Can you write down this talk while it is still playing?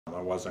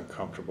I wasn't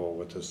comfortable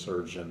with the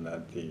surgeon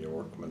that the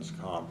workman's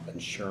comp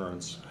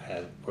insurance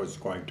was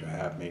going to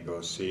have me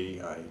go see.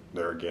 I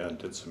there again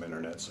did some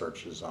internet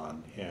searches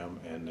on him,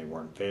 and they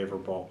weren't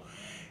favorable,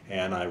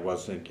 and I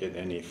wasn't getting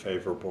any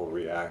favorable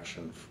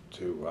reaction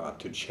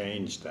to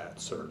change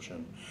that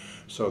surgeon.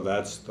 So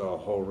that's the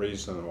whole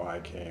reason why I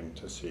came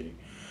to see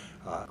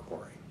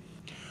Corey.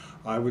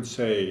 I would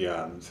say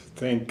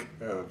think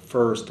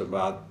first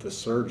about the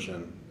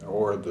surgeon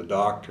or the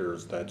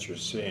doctors that you're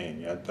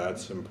seeing.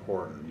 That's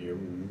important.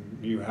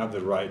 You have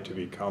the right to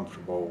be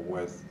comfortable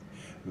with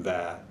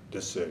that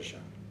decision.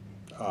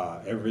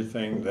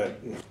 Everything that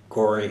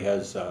Corey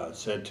has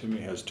said to me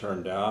has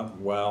turned out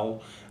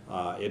well.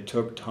 It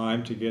took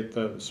time to get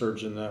the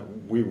surgeon that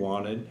we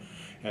wanted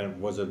and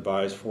was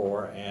advised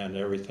for, and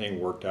everything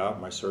worked out.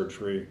 My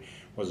surgery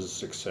was a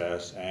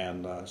success,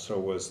 and so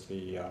was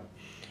the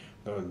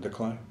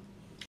clinic.